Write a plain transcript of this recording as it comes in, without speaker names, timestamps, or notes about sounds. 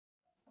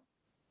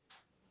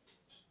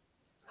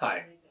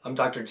Hi, I'm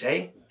Dr.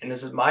 J, and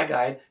this is my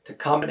guide to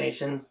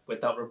combinations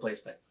without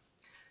replacement.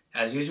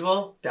 As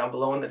usual, down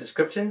below in the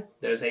description,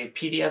 there's a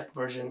PDF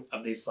version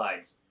of these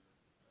slides.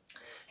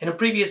 In a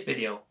previous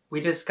video, we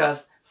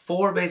discussed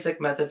 4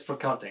 basic methods for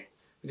counting.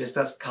 We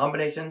discussed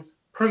combinations,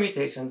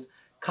 permutations,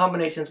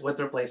 combinations with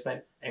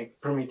replacement, and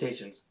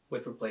permutations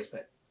with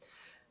replacement.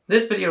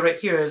 This video right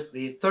here is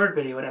the 3rd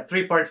video in a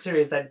 3-part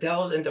series that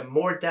delves into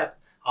more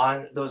depth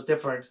on those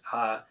different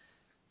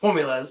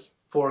formulas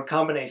for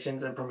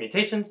combinations and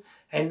permutations,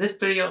 and this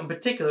video in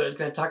particular is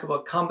going to talk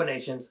about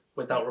combinations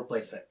without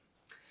replacement.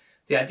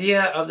 The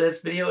idea of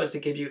this video is to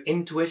give you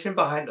intuition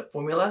behind the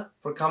formula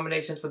for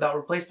combinations without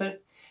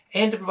replacement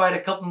and to provide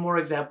a couple more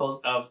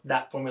examples of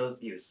that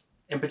formula's use.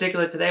 In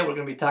particular today we're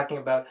going to be talking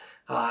about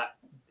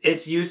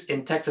its use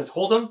in Texas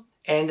Hold'em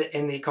and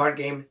in the card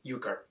game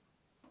Euchre.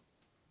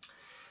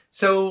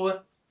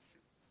 So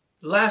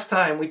last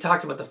time we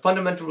talked about the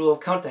fundamental rule of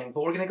counting,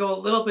 but we're going to go a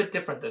little bit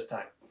different this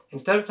time.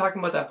 Instead of talking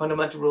about that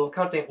fundamental rule of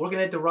counting, we're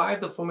going to derive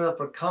the formula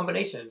for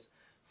combinations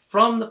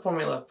from the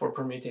formula for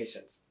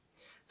permutations.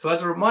 So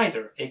as a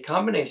reminder, a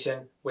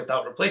combination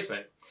without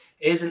replacement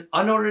is an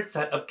unordered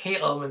set of k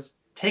elements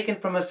taken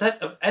from a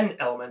set of n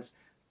elements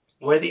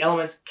where the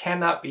elements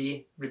cannot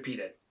be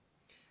repeated.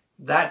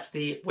 That's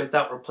the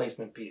without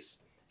replacement piece.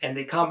 And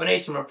the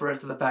combination refers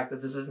to the fact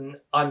that this is an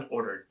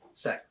unordered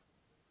set.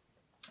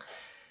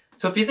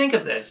 So if you think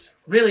of this,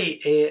 really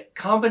a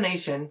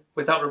combination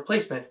without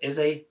replacement is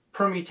a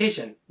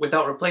permutation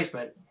without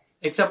replacement,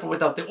 except for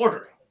without the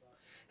ordering.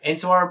 And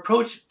so our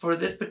approach for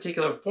this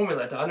particular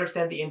formula to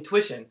understand the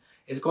intuition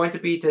is going to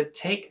be to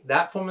take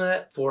that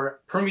formula for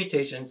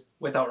permutations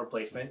without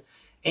replacement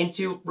and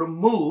to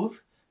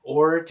remove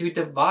or to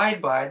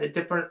divide by the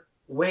different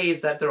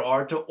ways that there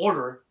are to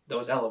order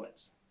those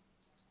elements.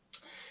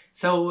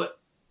 So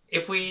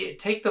if we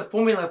take the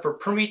formula for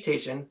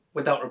permutation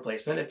without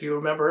replacement, if you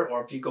remember,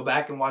 or if you go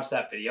back and watch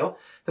that video,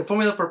 the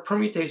formula for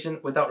permutation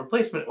without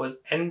replacement was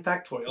n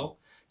factorial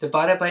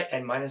divided by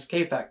n minus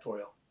k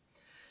factorial.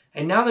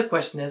 And now the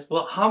question is,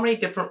 well, how many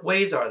different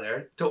ways are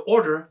there to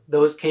order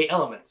those k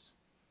elements?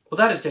 Well,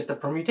 that is just a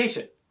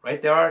permutation, right?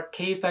 There are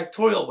k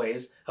factorial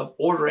ways of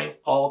ordering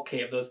all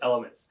k of those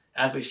elements,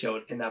 as we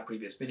showed in that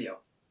previous video.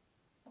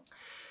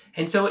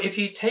 And so if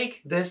you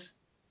take this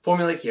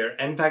formula here,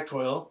 n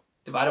factorial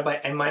divided by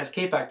n minus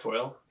k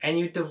factorial, and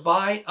you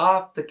divide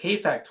off the k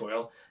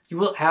factorial, you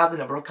will have the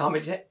number of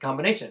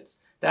combinations.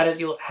 That is,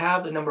 you'll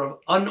have the number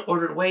of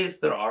unordered ways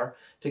there are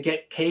to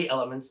get k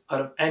elements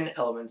out of n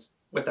elements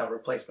without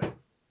replacement.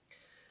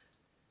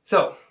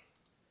 So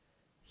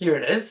here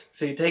it is.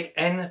 So you take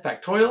n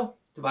factorial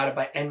divided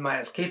by n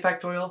minus k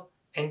factorial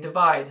and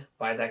divide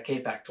by that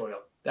k factorial.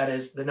 That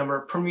is the number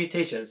of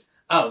permutations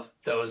of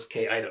those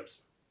k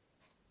items.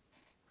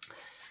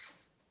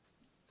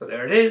 So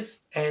there it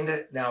is,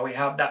 and now we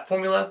have that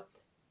formula.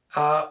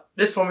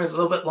 This formula is a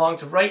little bit long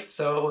to write,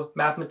 so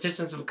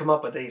mathematicians have come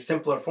up with a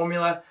simpler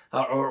formula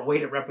or a way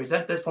to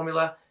represent this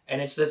formula, and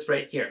it's this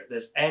right here,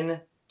 this n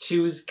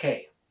choose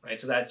k,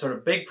 right? So that's sort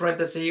of big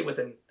parenthesis with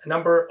a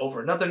number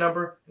over another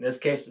number, in this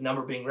case the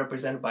number being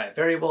represented by a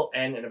variable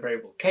n and a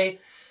variable k.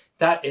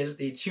 That is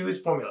the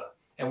choose formula,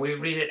 and we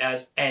read it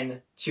as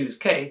n choose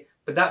k,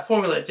 but that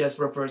formula just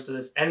refers to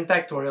this n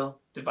factorial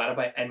divided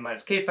by n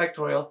minus k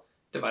factorial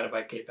divided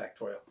by k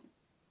factorial.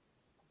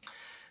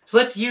 So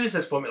let's use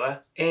this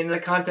formula in the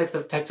context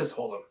of Texas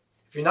Hold'em.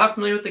 If you're not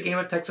familiar with the game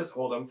of Texas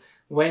Hold'em,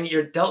 when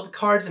you're dealt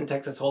cards in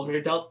Texas Hold'em,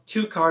 you're dealt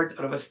 2 cards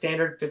out of a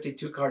standard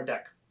 52 card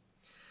deck.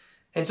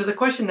 And so the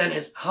question then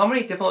is, how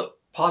many different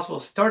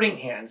possible starting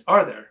hands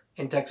are there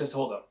in Texas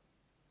Hold'em?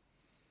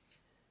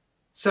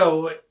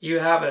 So you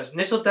have an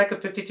initial deck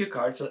of 52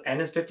 cards, so n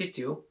is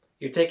 52.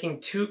 You're taking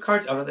 2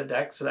 cards out of the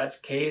deck, so that's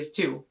k is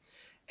 2.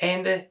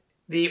 And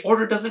the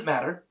order doesn't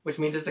matter, which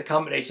means it's a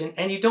combination,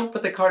 and you don't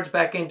put the cards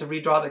back in to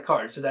redraw the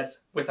cards, so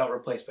that's without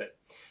replacement.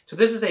 So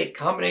this is a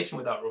combination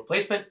without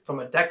replacement from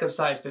a deck of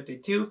size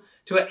 52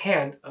 to a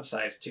hand of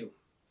size 2.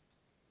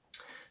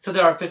 So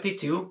there are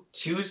 52,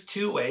 choose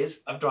 2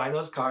 ways of drawing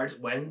those cards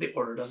when the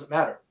order doesn't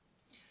matter.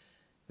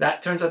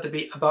 That turns out to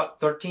be about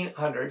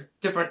 1,300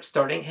 different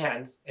starting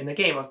hands in the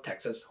game of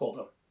Texas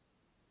Hold'em.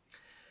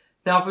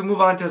 Now if we move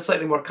on to a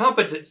slightly more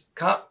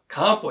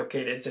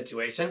complicated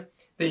situation,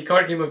 the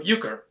card game of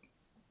Euchre.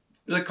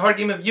 The card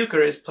game of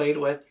Euchre is played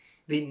with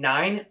the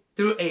 9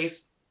 through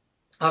ace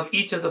of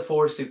each of the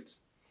 4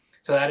 suits.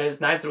 So that is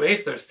 9 through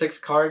ace. There's 6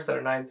 cards that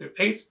are 9 through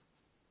ace.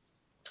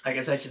 I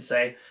guess I should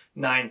say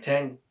 9,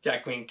 10,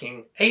 jack, queen,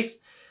 king, ace.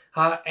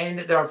 And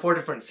there are 4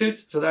 different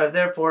suits. So there are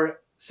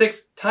therefore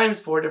 6 times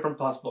 4 different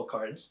possible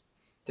cards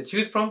to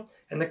choose from.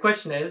 And the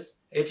question is,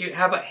 if you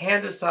have a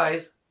hand of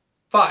size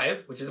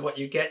 5, which is what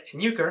you get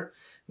in Euchre,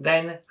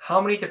 then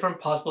how many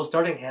different possible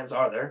starting hands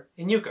are there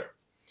in Euchre?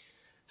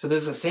 So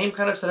this is the same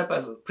kind of setup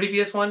as the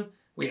previous one.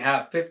 We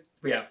have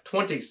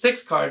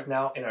 26 cards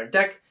now in our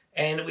deck,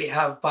 and we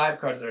have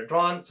 5 cards that are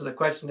drawn. So the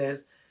question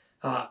is,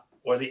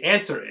 or the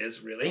answer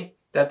is really,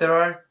 that there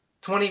are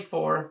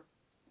 24.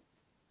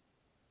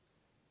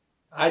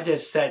 I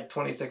just said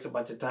 26 a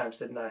bunch of times,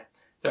 didn't I?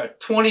 There are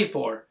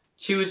 24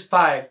 choose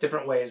 5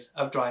 different ways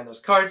of drawing those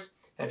cards.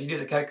 And if you do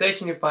the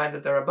calculation, you find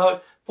that there are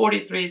about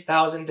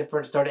 43,000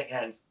 different starting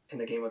hands in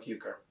the game of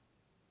Euchre.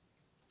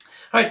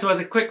 Alright, so as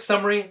a quick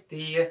summary,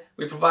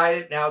 we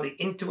provided now the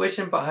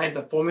intuition behind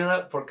the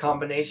formula for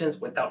combinations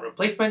without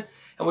replacement,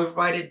 and we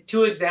provided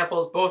 2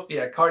 examples, both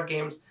via card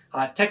games,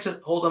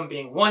 Texas Hold'em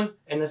being one,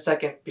 and the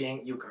second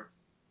being Euchre.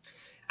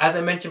 As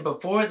I mentioned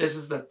before, this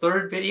is the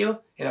 3rd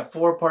video in a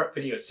 4-part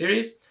video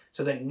series.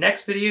 So the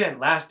next video and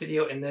last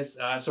video in this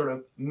sort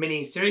of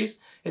mini series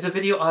is a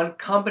video on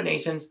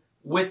combinations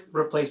with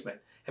replacement,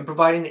 and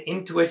providing the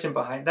intuition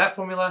behind that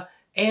formula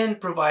and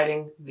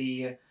providing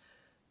the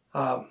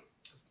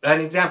and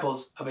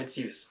examples of its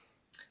use.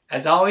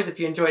 As always,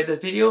 if you enjoyed this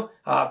video,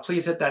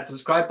 please hit that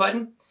subscribe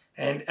button.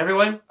 And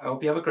everyone, I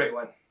hope you have a great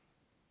one.